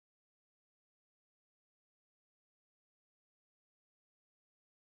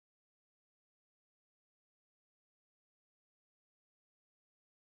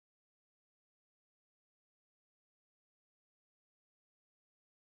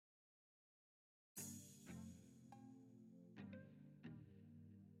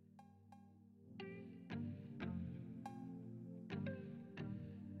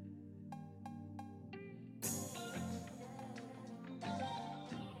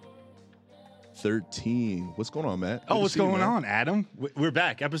13. What's going on, Matt? Oh, what's going on, Adam? We're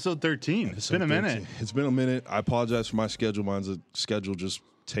back. Episode 13. It's been a minute. It's been a minute. I apologize for my schedule. Mine's a schedule just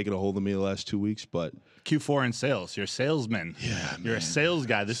taking a hold of me the last 2 weeks, but Q4 in sales. You're a salesman. Yeah, You're a sales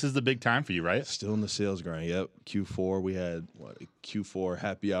guy. This is the big time for you, right? Still in the sales grind. Yep. Q4. We had a Q4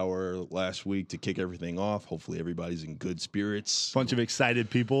 happy hour last week to kick everything off. Hopefully everybody's in good spirits. Bunch of excited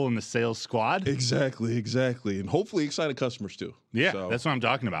people in the sales squad. Exactly. And hopefully excited customers too. Yeah, So, that's what I'm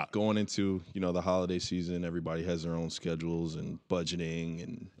talking about. going into, the holiday season, everybody has their own schedules and budgeting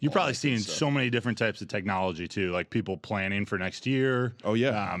and You're all probably that good seeing stuff. so many different types of technology too, like people planning for next year. Oh,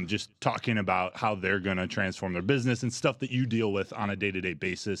 yeah. Just talking about how they're going to transform their business and stuff that you deal with on a day-to-day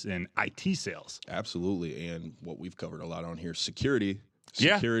basis in IT sales. Absolutely. And what we've covered a lot on here, security.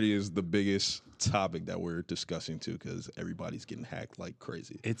 Yeah. Security is the biggest topic that we're discussing too, because everybody's getting hacked like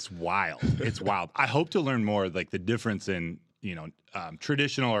crazy. It's wild. It's wild. I hope to learn more, like the difference in,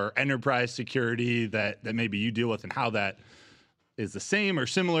 traditional or enterprise security that maybe you deal with and how that is the same or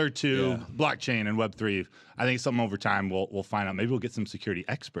similar to blockchain and Web3. I think something over time we'll find out. Maybe we'll get some security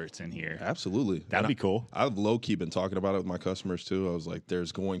experts in here. Absolutely. That'd be cool. I've low-key been talking about it with my customers too. I was like,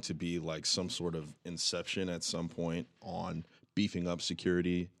 there's going to be like some sort of inception at some point on beefing up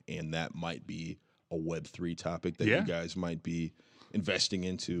security, and that might be a Web3 topic that you guys might be investing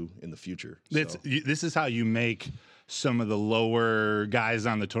into in the future. This is how you make some of the lower guys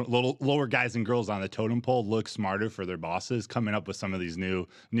on the lower guys and girls on the totem pole look smarter for their bosses, coming up with some of these new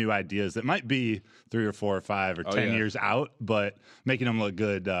ideas that might be 3 or 4 or 5 or 10 years out, but making them look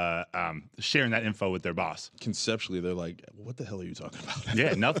good, sharing that info with their boss. Conceptually, they're like, what the hell are you talking about?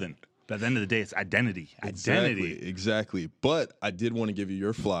 Yeah, nothing. But at the end of the day, it's identity. Exactly. But I did want to give you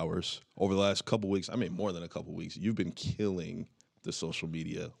your flowers over the last couple weeks. I mean, more than a couple weeks. You've been killing the social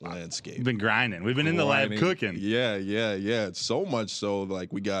media landscape. We've been grinding. We've been in the lab cooking. Yeah. So much so,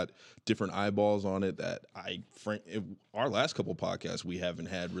 like, we got different eyeballs on it that our last couple podcasts, we haven't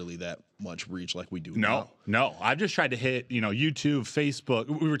had really that much reach like we do now. No. I've just tried to hit, YouTube, Facebook.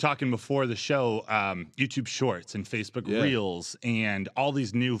 We were talking before the show, YouTube Shorts and Facebook Reels and all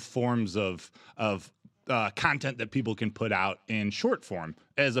these new forms of content that people can put out in short form,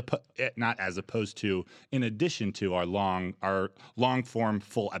 not as opposed to in addition to our long form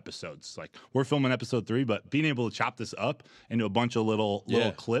full episodes. Like, we're filming episode 3, but being able to chop this up into a bunch of little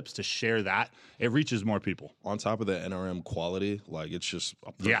clips to share that, it reaches more people. On top of the NRM quality, like, it's just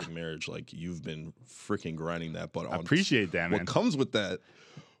a perfect marriage. Like, you've been freaking grinding that, but I appreciate that, man. What comes with that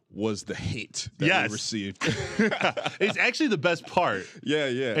was the hate that we received. It's actually the best part. Yeah.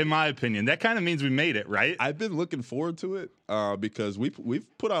 In my opinion, that kind of means we made it, right? I've been looking forward to it because we've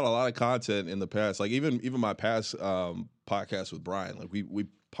put out a lot of content in the past. Like even my past podcast with Brian, like we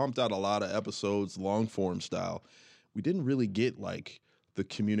pumped out a lot of episodes, long form style. We didn't really get like the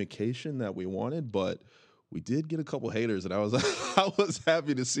communication that we wanted, but we did get a couple haters, and I was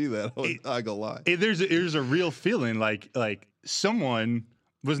happy to see that. I was not gonna lie. There's a real feeling like someone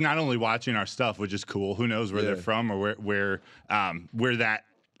was not only watching our stuff, which is cool. Who knows where they're from or where that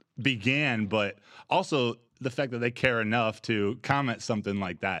began, but also the fact that they care enough to comment something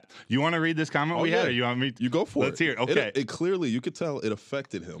like that. You want to read this comment we had, or you want me? You go for it. Let's hear it. Okay. It clearly, you could tell it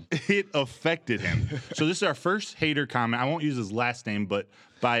affected him. It affected him. So this is our first hater comment. I won't use his last name, but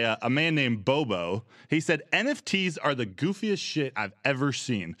by a man named Bobo. He said, NFTs are the goofiest shit I've ever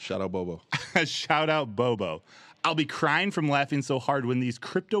seen. Shout out Bobo. Shout out Bobo. I'll be crying from laughing so hard when these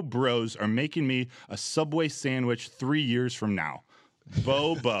crypto bros are making me a Subway sandwich 3 years from now.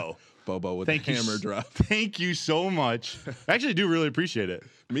 Bobo. Bobo with the hammer drop. Thank you so much. I actually do really appreciate it.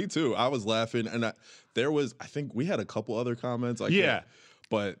 Me too. I was laughing, and I think we had a couple other comments.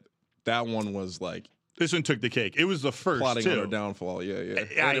 But that one was like, this one took the cake. It was the first, plotting too. on our downfall. Yeah.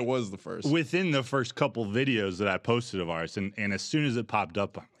 And it was the first. Within the first couple videos that I posted of ours, and as soon as it popped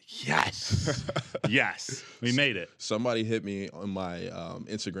up, I'm like, yes. Yes. We made it. Somebody hit me on my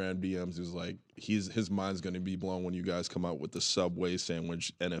Instagram DMs. Who's like, his mind's going to be blown when you guys come out with the Subway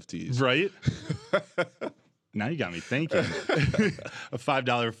sandwich NFTs. Right? Now you got me thinking. A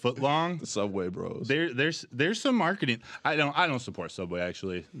 $5 foot long. The Subway bros. There's some marketing. I don't support Subway,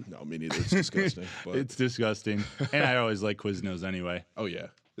 actually. No, me neither. It's disgusting. But. It's disgusting. And I always like Quiznos anyway. Oh yeah.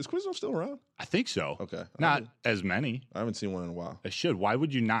 Is Quiznos still around? I think so. Okay. Not as many. I haven't seen one in a while. It should. Why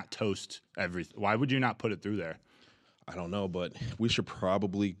would you not toast everything? Why would you not put it through there? I don't know, but we should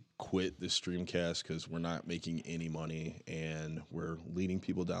probably quit this Streamcast because we're not making any money and we're leading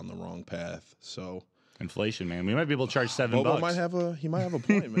people down the wrong path. So inflation, man. We might be able to charge $7. Bobo might have a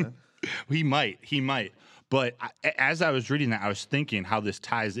point, man. He might. But as I was reading that, I was thinking how this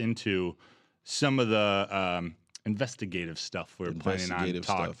ties into some of the investigative stuff we're planning on Investigative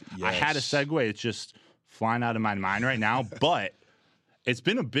talking. stuff, I had a yes. segue. It's just flying out of my mind right now, but it's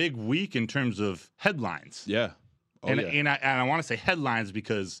been a big week in terms of headlines. Yeah. Oh, and, yeah. and I want to say headlines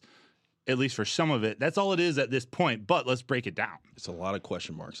because, at least for some of it, that's all it is at this point. But let's break it down. It's a lot of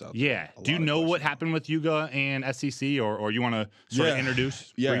question marks out there. Yeah. Do you know what happened with Yuga and SEC, or you want to sort of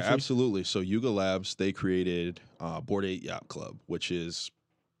introduce? Yeah, briefly? absolutely. So Yuga Labs, they created Board 8 Yacht Club, which is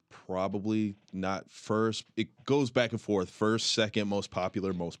probably not first. It goes back and forth. First, second most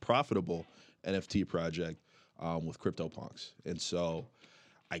popular, most profitable NFT project with CryptoPunks. And so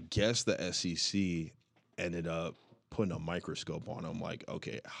I guess the SEC ended up putting a microscope on them. Like,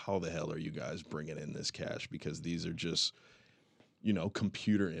 okay, how the hell are you guys bringing in this cash? Because these are just,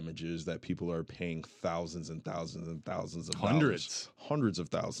 computer images that people are paying thousands and thousands and thousands of dollars, hundreds of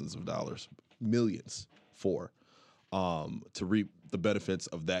thousands of dollars, millions for, to reap the benefits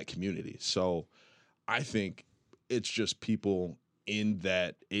of that community. So I think it's just people in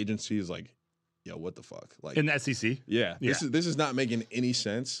that agency is like, yo, what the fuck? Like In the SEC? yeah. This is not making any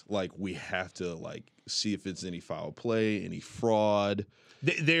sense. Like we have to see if it's any foul play, any fraud.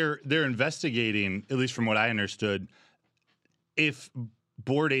 They're investigating, at least from what I understood, if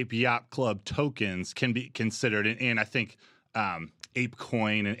Bored Ape Yacht Club tokens can be considered, and I think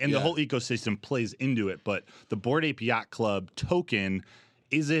ApeCoin and the whole ecosystem plays into it. But the Bored Ape Yacht Club token,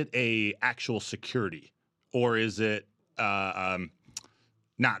 is it a actual security, or is it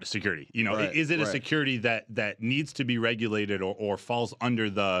not a security? Right, is it a right. security that needs to be regulated or falls under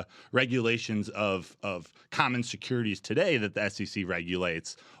the regulations of common securities today that the SEC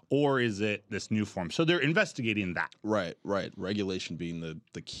regulates, or is it this new form? So they're investigating that. Right. Regulation being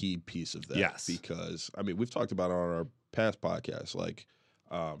the key piece of that. Yes. Because we've talked about it on our past podcasts, like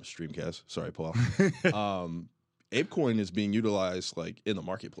Streamcast. Sorry, Paul. ApeCoin is being utilized in the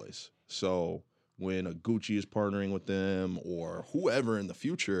marketplace. So when a Gucci is partnering with them or whoever in the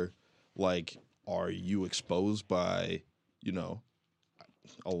future, are you exposed by,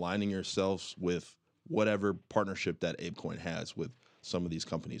 aligning yourselves with whatever partnership that ApeCoin has with some of these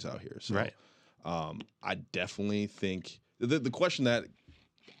companies out here? So, Right. I definitely think the question that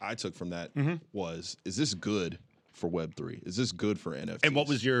I took from that was, is this good for Web3? Is this good for NFTs? And what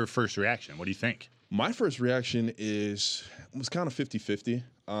was your first reaction? What do you think? My first reaction was kind of 50-50.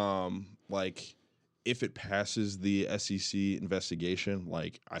 If it passes the SEC investigation,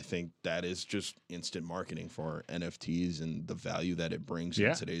 I think that is just instant marketing for NFTs and the value that it brings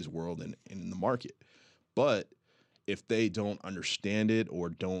in today's world and in the market. But if they don't understand it or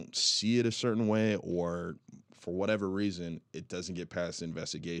don't see it a certain way, or for whatever reason, it doesn't get past the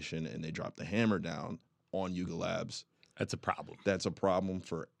investigation and they drop the hammer down on Yuga Labs, That's a problem. that's a problem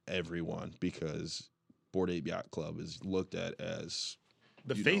for everyone, because Bored Ape Yacht Club is looked at as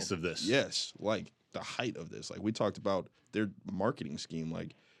The face of this. Yes, the height of this. We talked about their marketing scheme.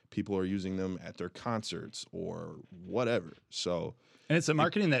 People are using them at their concerts or whatever. So, And it's a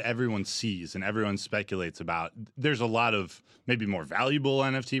marketing that everyone sees and everyone speculates about. There's a lot of maybe more valuable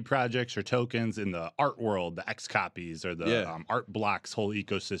NFT projects or tokens in the art world, the X copies or the art blocks whole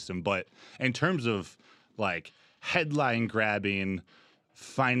ecosystem. But in terms of headline grabbing,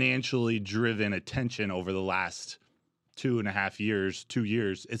 financially driven attention over the last 2.5 years, 2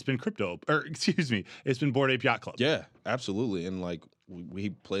 years, it's been it's been Bored Ape Yacht Club. yeah, absolutely. And we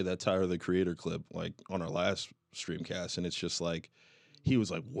played that Tyler the Creator clip on our last Streamcast, and it's just he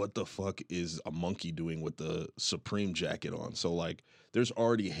was like, what the fuck is a monkey doing with the Supreme jacket on? So there's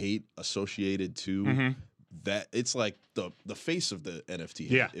already hate associated to that. It's the face of the NFT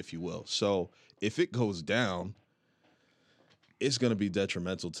hate, if you will. So if it goes down, it's going to be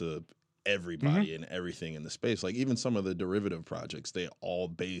detrimental to everybody and everything in the space. Even some of the derivative projects, they all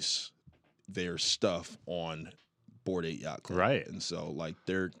base their stuff on Bored Ape Yacht Club. Right. And so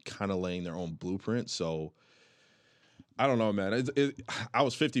they're kind of laying their own blueprint. So I don't know, man. I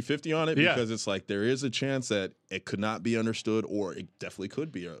was 50-50 on it because it's there is a chance that it could not be understood, or it definitely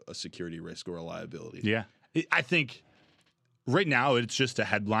could be a security risk or a liability. Yeah. I think right now it's just a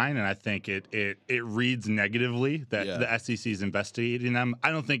headline, and I think it reads negatively that the SEC is investigating them.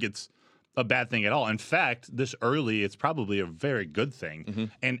 I don't think it's a bad thing at all. In fact, this early, it's probably a very good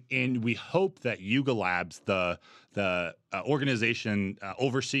thing. And we hope that Yuga Labs, the organization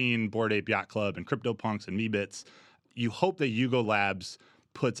overseeing Bored Ape Yacht Club and CryptoPunks and Meebits, you hope that Yuga Labs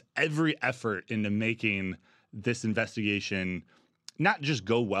puts every effort into making this investigation not just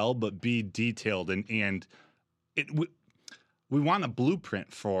go well, but be detailed. And we want a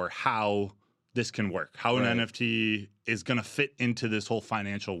blueprint for how this can work, how an NFT is going to fit into this whole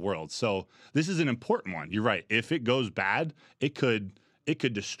financial world. So this is an important one. You're right. If it goes bad, it could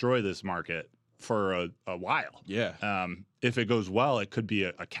destroy this market for a while. Yeah. If it goes well, it could be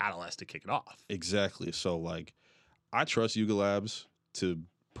a catalyst to kick it off. Exactly. So, like, I trust Yuga Labs to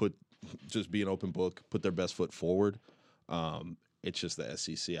just be an open book, put their best foot forward. It's just the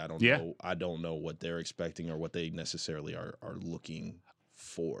SEC. I don't know. I don't know what they're expecting or what they necessarily are looking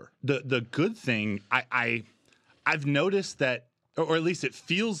for. The good thing I've noticed that, or at least it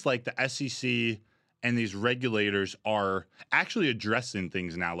feels like the SEC and these regulators are actually addressing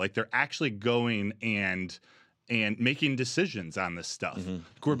things now. Like they're actually going and making decisions on this stuff.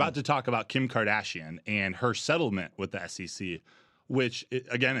 We're about to talk about Kim Kardashian and her settlement with the SEC, which,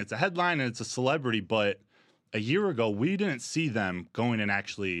 again, it's a headline and it's a celebrity, but a year ago, we didn't see them going and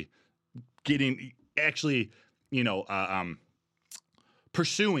actually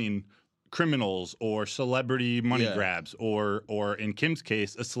pursuing criminals or celebrity money grabs, or in Kim's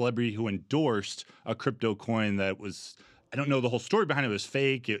case, a celebrity who endorsed a crypto coin that was, I don't know the whole story behind it. It was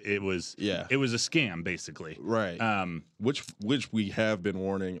fake. It was a scam, basically. Right. Which we have been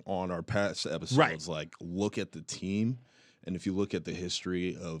warning on our past episodes. Right. Like, look at the team, and if you look at the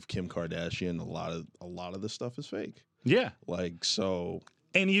history of Kim Kardashian, a lot of the stuff is fake. Yeah. Like, so.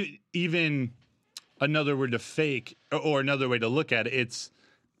 And even another word to fake, or another way to look at it,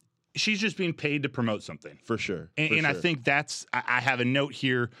 she's just being paid to promote something. For sure. And I think that's, I have a note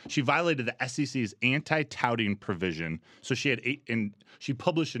here. She violated the SEC's anti-touting provision. So she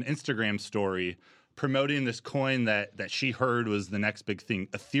published an Instagram story promoting this coin that she heard was the next big thing,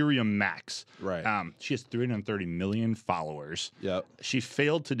 Ethereum Max. Right. She has 330 million followers. Yep. She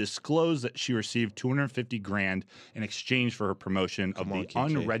failed to disclose that she received $250,000 in exchange for her promotion of the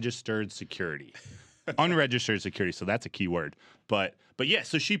unregistered security. Unregistered security, so that's a key word. But yeah,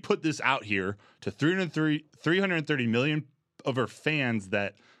 so she put this out here to 330 million of her fans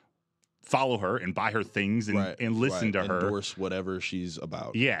that follow her and buy her things and listen to her. Endorse whatever she's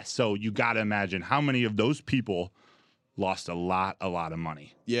about. Yeah, so you got to imagine how many of those people lost a lot of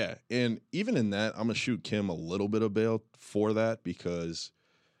money. Yeah, and even in that, I'm going to shoot Kim a little bit of bail for that because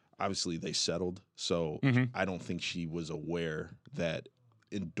obviously they settled. So I don't think she was aware that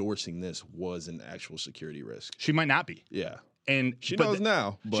endorsing this was an actual security risk. She might not be. Yeah. And she knows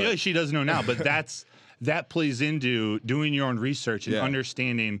now. But she does know now, but that plays into doing your own research and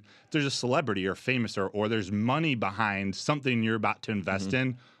understanding if there's a celebrity or famous or there's money behind something you're about to invest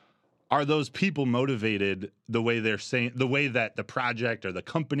in. Are those people motivated the way they're saying, the way that the project or the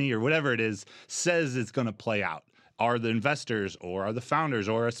company or whatever it is says it's going to play out? Are the investors or are the founders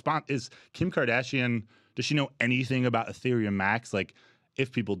or is Kim Kardashian, does she know anything about Ethereum Max? Like,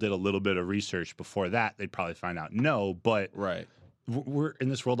 if people did a little bit of research before that, they'd probably find out no. But we're in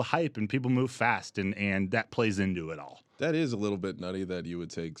this world of hype, and people move fast, and that plays into it all. That is a little bit nutty that you would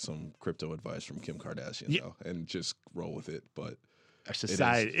take some crypto advice from Kim Kardashian, though, and just roll with it. But our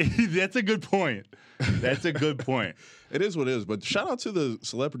society, that's a good point. That's a good point. It is what it is. But shout out to the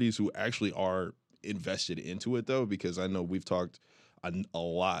celebrities who actually are invested into it, though, because I know we've talked a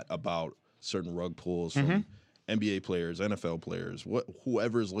lot about certain rug pulls from NBA players, NFL players,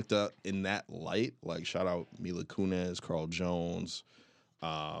 whoever's looked at in that light. Like, shout out Mila Kunis, Carl Jones,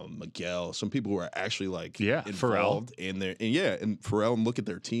 Miguel, some people who are actually involved in there. And Pharrell, and look at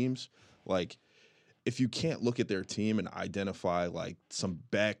their teams. Like, if you can't look at their team and identify like some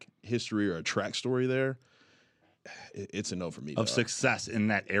back history or a track story there, it's a no for me. Of success in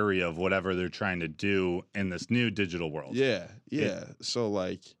that area of whatever they're trying to do in this new digital world. Yeah. So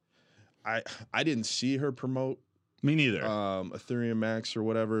like, I didn't see her promote. Me neither. Ethereum Max or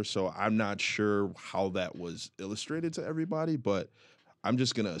whatever. So I'm not sure how that was illustrated to everybody, but I'm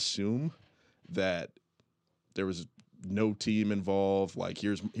just gonna assume that there was no team involved. Like,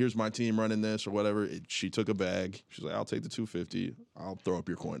 here's my team running this or whatever. She took a bag. She's like, I'll take the 250. I'll throw up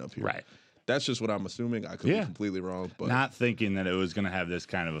your coin up here. Right. That's just what I'm assuming. I could be completely wrong, but not thinking that it was going to have this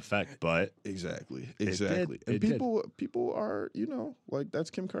kind of effect. But exactly. And people are, like, that's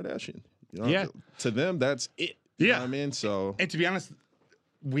Kim Kardashian. To them, that's it. You know what I mean? So, and to be honest,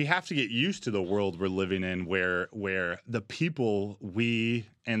 we have to get used to the world we're living in, where the people we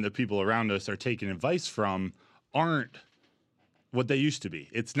and the people around us are taking advice from aren't what they used to be.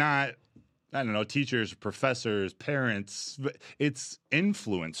 It's not, I don't know, teachers, professors, parents. It's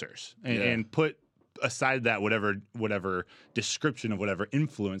influencers, and put aside that whatever description of whatever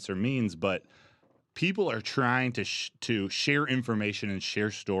influencer means, but people are trying to share information and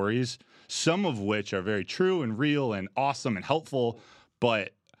share stories, some of which are very true and real and awesome and helpful,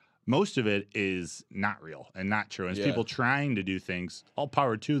 but most of it is not real and not true. And it's people trying to do things, all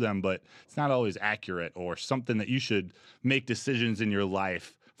power to them, but it's not always accurate or something that you should make decisions in your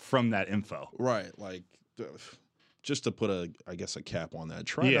life from that info. Right. Like, just to put I guess a cap on that,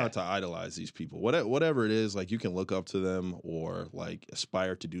 try Yeah. not to idolize these people. Whatever it is, like you can look up to them or like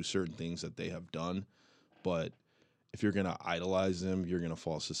aspire to do certain things that they have done, but if you're gonna idolize them, you're gonna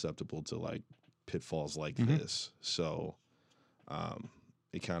fall susceptible to like pitfalls like this. So,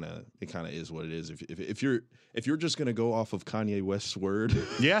 it kind of is what it is. If you're just gonna go off of Kanye West's word,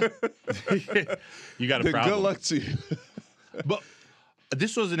 Yeah. You got a then problem. good luck to you. But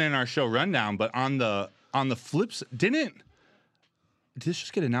this wasn't in our show rundown, but on the flips, did this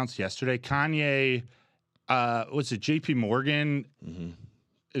just get announced yesterday? Kanye, what's it? JP Morgan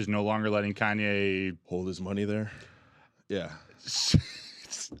is no longer letting Kanye Hold his money there. Yeah.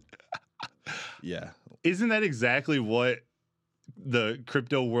 Yeah. Isn't that exactly what the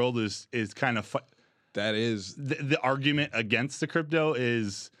crypto world is kind of That is the argument against the crypto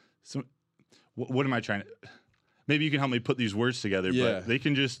is what am I trying to maybe you can help me put these words together, Yeah. but they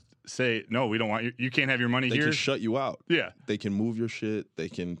can just say, no, we don't want you can't have your money they here. can shut you out. Yeah. They can move your shit. They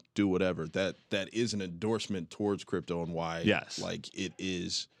can do whatever. That is an endorsement towards crypto and why Yes. like it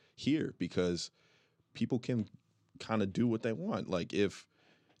is here, because people can kind of do what they want. Like if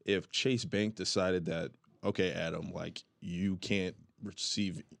Chase Bank decided that, okay, Adam, like you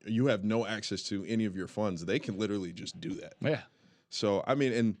have no access to any of your funds, they can literally just do that. Yeah. So I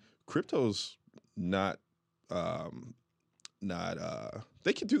mean, and crypto's not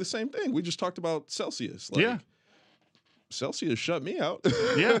they can do the same thing. We just talked about Celsius. Like, Yeah. Celsius shut me out.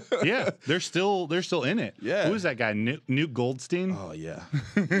 Yeah. They're still in it. Yeah. Who is that guy? Newt Goldstein? Oh yeah.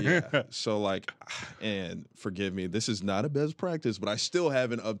 Yeah. So like, and forgive me, this is not a best practice, but I still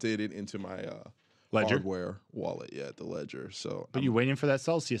haven't updated into my Ledger? hardware wallet yet, the Ledger. So But you waiting for that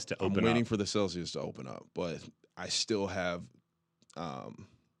Celsius to open I'm waiting up. for the Celsius to open up, but I still have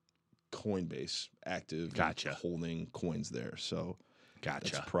Coinbase active, Gotcha. holding coins there. So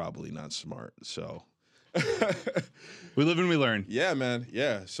Gotcha. that's probably not smart. So We live and we learn. yeah, man.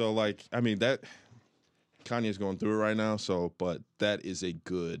 Yeah. So like, I mean that Kanye's going through it right now. So, but that is a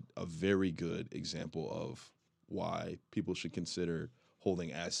very good example of why people should consider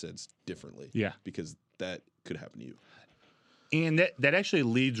holding assets differently. Yeah. Because that could happen to you. And that actually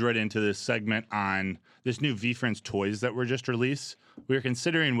leads right into this segment on this new VeeFriends toys that were just released. We were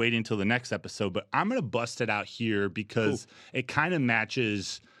considering waiting until the next episode, but I'm going to bust it out here because it kind of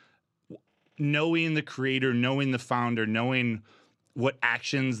matches knowing the creator, knowing the founder, knowing what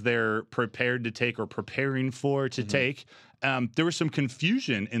actions they're prepared to take or preparing for to take. There was some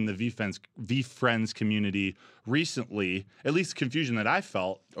confusion in the VeeFriends community recently, at least confusion that I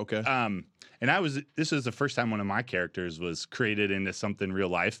felt. Okay. And this was the first time one of my characters was created into something real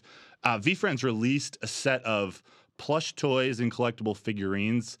life. VeeFriends released a set of plush toys and collectible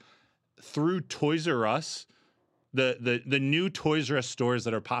figurines through Toys R Us, the new Toys R Us stores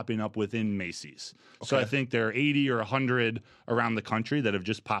that are popping up within Macy's. So I think there are 80 or 100 around the country that have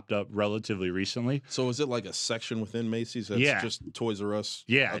just popped up relatively recently. So is it like a section within Macy's that's just Toys R Us?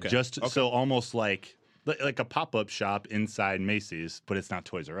 Yeah, Okay. so almost like a pop-up shop inside Macy's, but it's not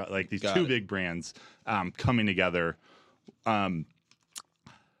Toys R Us. Like these Got two it. big brands coming together.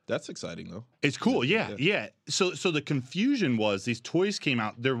 That's exciting though. It's cool, yeah. So the confusion was these toys came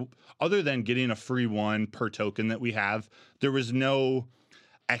out there. Other than getting a free one per token that we have, there was no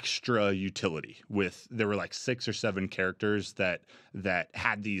extra utility. There were like 6 or 7 characters that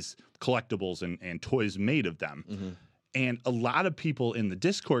had these collectibles and toys made of them. And a lot of people in the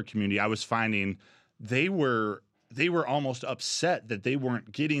Discord community, I was finding they were almost upset that they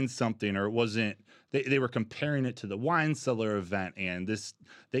weren't getting something, or it wasn't. They were comparing it to the wine cellar event, and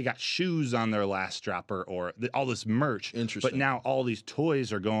they got shoes on their last drop or all this merch. Interesting. But now all these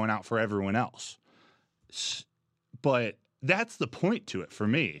toys are going out for everyone else. But that's the point to it for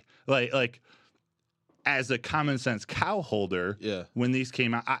me. Like as a common sense cow holder, when these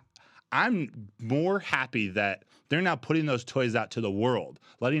came out, I'm more happy that they're now putting those toys out to the world,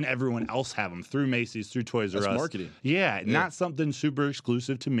 letting everyone else have them through Macy's, through Toys R Us. That's marketing. Yeah, not something super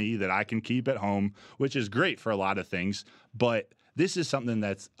exclusive to me that I can keep at home, which is great for a lot of things. But this is something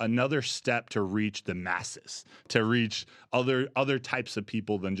that's another step to reach the masses, to reach other types of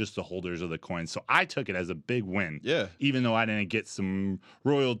people than just the holders of the coins. So I took it as a big win. Yeah. Even though I didn't get some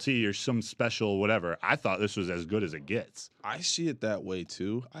royalty or some special whatever, I thought this was as good as it gets. I see it that way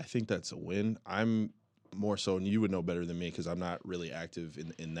too. I think that's a win. I'm more so, and you would know better than me because I'm not really active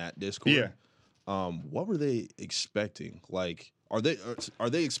in that Discord. Yeah. What were they expecting? Like, are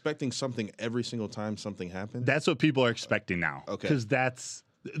they expecting something every single time something happens? That's what people are expecting now. Okay. Because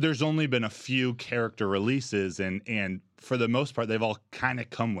there's only been a few character releases, and for the most part, they've all kind of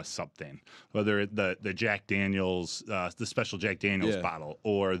come with something, whether the Jack Daniels, the special Jack Daniels bottle,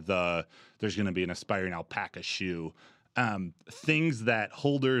 or there's going to be an aspiring alpaca shoe. Things that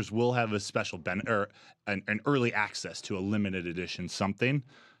holders will have a special or an early access to a limited edition something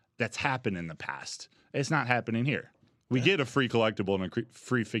that's happened in the past. It's not happening here. We get a free collectible and a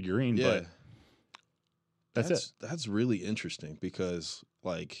free figurine, but that's it. That's really interesting because,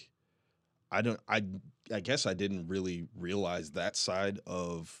 like, I guess I didn't really realize that side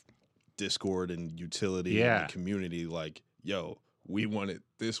of Discord and utility and the community. Like, yo, we want it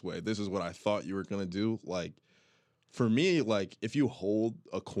this way. This is what I thought you were gonna do. Like, for me, like, if you hold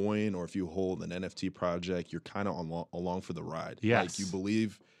a coin or if you hold an NFT project, you're kind of along for the ride. Yes. Like, you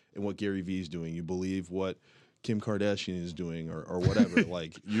believe in what Gary Vee is doing. You believe what Kim Kardashian is doing or whatever.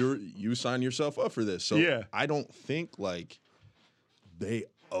 Like, you sign yourself up for this. So I don't think, like, they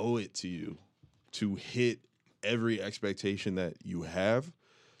owe it to you to hit every expectation that you have.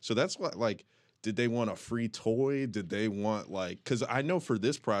 So that's what, like, did they want a free toy? Did they want, like, because I know for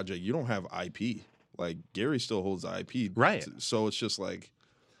this project, you don't have IP. Like, Gary still holds the IP. Right. So it's just like,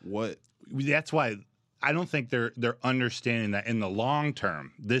 what? That's why I don't think they're understanding that in the long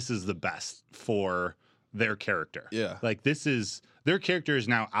term, this is the best for their character. Yeah. Like, their character is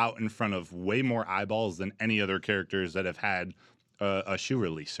now out in front of way more eyeballs than any other characters that have had a shoe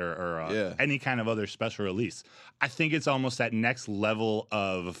release or any kind of other special release. I think it's almost that next level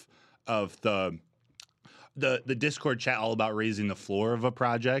of the Discord chat all about raising the floor of a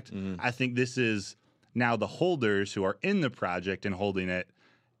project. I think this is now the holders who are in the project and holding it.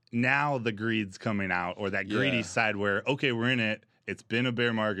 Now the greed's coming out, or that greedy side where, okay, we're in it. It's been a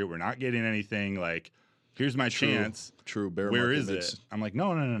bear market. We're not getting anything. Like, here's my chance. True. Bear Where market is it? I'm like,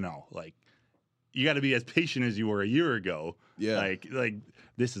 no. Like, you got to be as patient as you were a year ago. Yeah. Like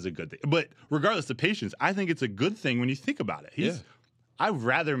this is a good thing. But regardless of patience, I think it's a good thing when you think about it. I'd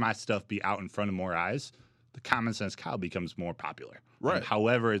rather my stuff be out in front of more eyes. The Common Sense Cow becomes more popular. Right.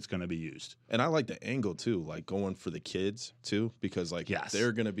 However it's going to be used. And I like the angle, too, like going for the kids, too, because, like,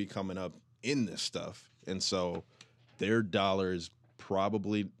 they're going to be coming up in this stuff. And so their dollar is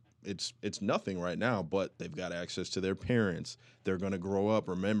probably, it's nothing right now, but they've got access to their parents. They're going to grow up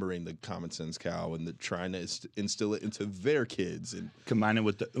remembering the Common Sense Cow and trying to instill it into their kids. And combine it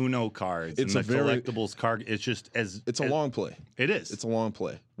with the Uno cards and the collectibles card. It's just it's a long play. It is. It's a long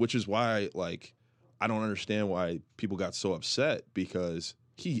play, which is why, like, I don't understand why people got so upset, because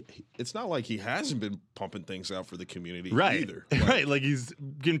it's not like he hasn't been pumping things out for the community either. Like, right. Like, he's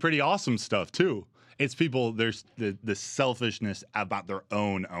getting pretty awesome stuff too. It's people, there's the selfishness about their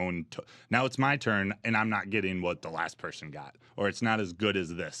own. Now it's my turn and I'm not getting what the last person got, or it's not as good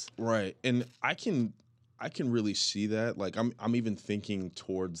as this. Right. And I can really see that. Like, I'm even thinking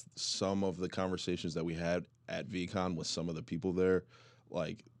towards some of the conversations that we had at VCon with some of the people there.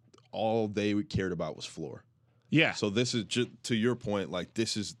 Like, all they cared about was floor. Yeah. So this is just, to your point, like,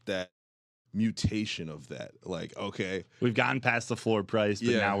 this is that mutation of that. Like, okay, we've gotten past the floor price,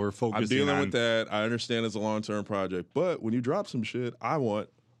 but now we're focusing. I'm dealing with that. I understand it's a long-term project, but when you drop some shit, I want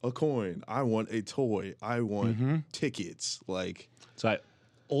a coin. I want a toy. I want tickets. Like, so I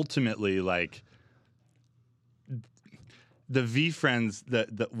ultimately, like, the VeeFriends,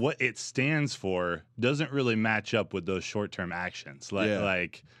 the what it stands for doesn't really match up with those short-term actions.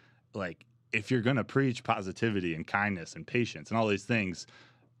 Like if you're gonna preach positivity and kindness and patience and all these things,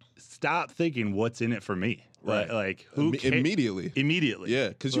 stop thinking what's in it for me. Right. Like, who immediately. Yeah,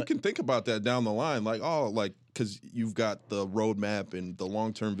 because you can think about that down the line, like, because you've got the roadmap and the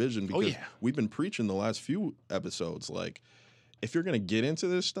long-term vision. Because we've been preaching the last few episodes, like, if you're gonna get into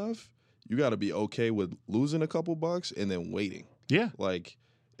this stuff, you got to be okay with losing a couple bucks and then waiting. Yeah. Like,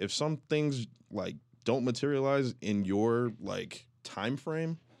 if some things, like, don't materialize in your, like, time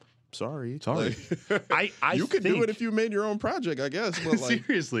frame, sorry. Like, you could do it if you made your own project, I guess. But, like,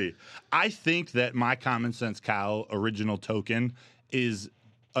 seriously, I think that my Common Sense Cow original token is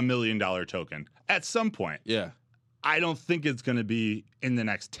 $1 million token at some point. Yeah. I don't think it's going to be in the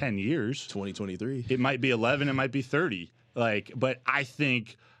next 10 years. 2023. It might be 11. It might be 30. Like, but I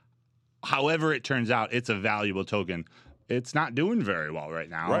think, however it turns out, it's a valuable token. It's not doing very well right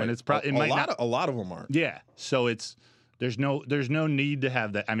now, and it's probably a lot of them aren't. Yeah, so there's no need to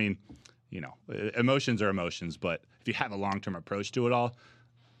have that. I mean, emotions are emotions, but if you have a long-term approach to it all,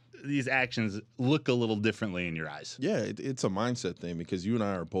 these actions look a little differently in your eyes. Yeah, it's a mindset thing, because you and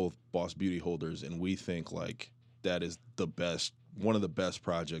I are both Boss Beauty holders, and we think, like, that is the best one of the best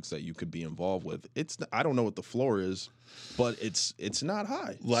projects that you could be involved with. I don't know what the floor is, but it's not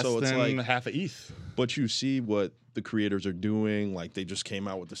high. Less so it's than like half of ETH. But you see what the creators are doing. Like they just came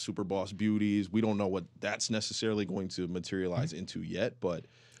out with the Super Boss Beauties. We don't know what that's necessarily going to materialize into yet, but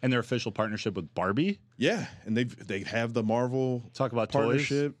And their official partnership with Barbie. yeah, and they have the Marvel Talk about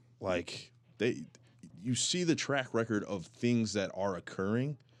partnership. Like you see the track record of things that are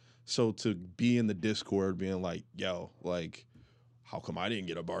occurring. So to be in the Discord being like, yo, like, how come I didn't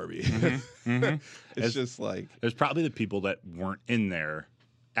get a Barbie? It's just like There's probably the people that weren't in there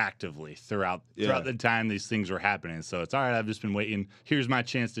actively throughout the time these things were happening. So it's all right. I've just been waiting. Here's my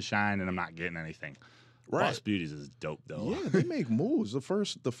chance to shine, and I'm not getting anything. Right. Boss Beauties is dope though. Yeah, they make moves. The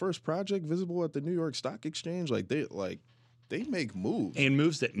first project visible at the New York Stock Exchange, they make moves. And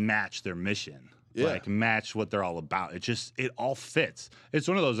moves that match their mission. Yeah. Like match what they're all about. It all fits. It's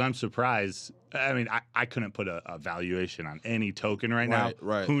one of those I'm surprised. I mean, I couldn't put a valuation on any token right now.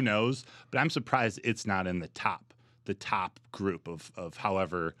 Right. Who knows? But I'm surprised it's not in the top group of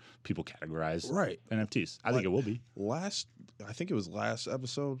however people categorize NFTs. I think it will be. I think it was last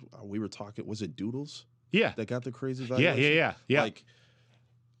episode, we were talking, was it Doodles? Yeah. That got the crazy valuation? Yeah. Like,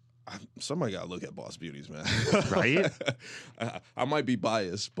 somebody got to look at Boss Beauties, man. Right? I might be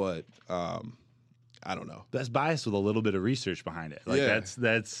biased, but I don't know. That's biased with a little bit of research behind it. Like Yeah.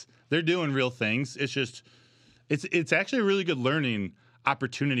 that's they're doing real things. It's just it's actually a really good learning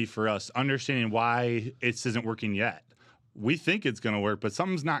opportunity for us, understanding why it isn't working yet. We think it's going to work, but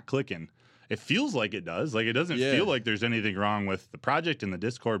something's not clicking. It feels like it does. Like it doesn't feel like there's anything wrong with the project in the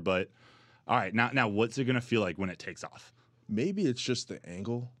Discord, but all right, now what's it going to feel like when it takes off? Maybe it's just the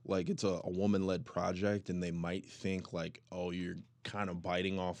angle. Like it's a woman-led project, and they might think like, oh, you're kind of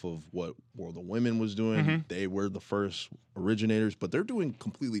biting off of what World of Women was doing. Mm-hmm. They were the first originators, but they're doing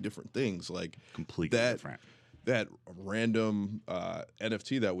completely different things. Like Completely different. That random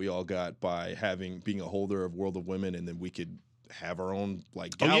NFT that we all got by being a holder of World of Women, and then we could have our own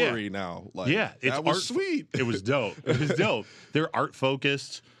like gallery now. Like that was sweet. It was dope. It was dope. They're art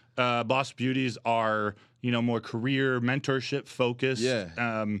focused. Boss Beauties are more career mentorship focused.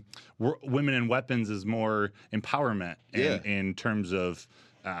 Yeah. Women in Weapons is more empowerment in terms of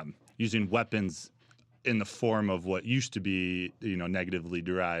using weapons in the form of what used to be negatively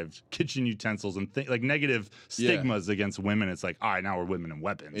derived kitchen utensils and like negative stigmas against women. It's like, all right, now we're women in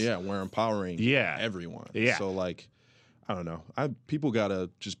weapons. Yeah, we're empowering everyone. Yeah. So like, I don't know. People gotta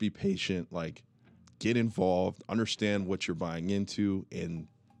just be patient. Like, get involved, understand what you're buying into, and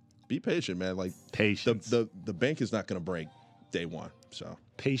be patient, man. Like patience. The bank is not going to break day one. So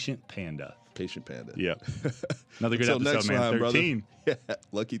patient panda. Patient panda. Yep. Another good Until episode, next man. time, 13. Brother. Yeah,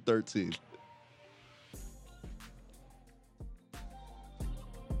 lucky 13.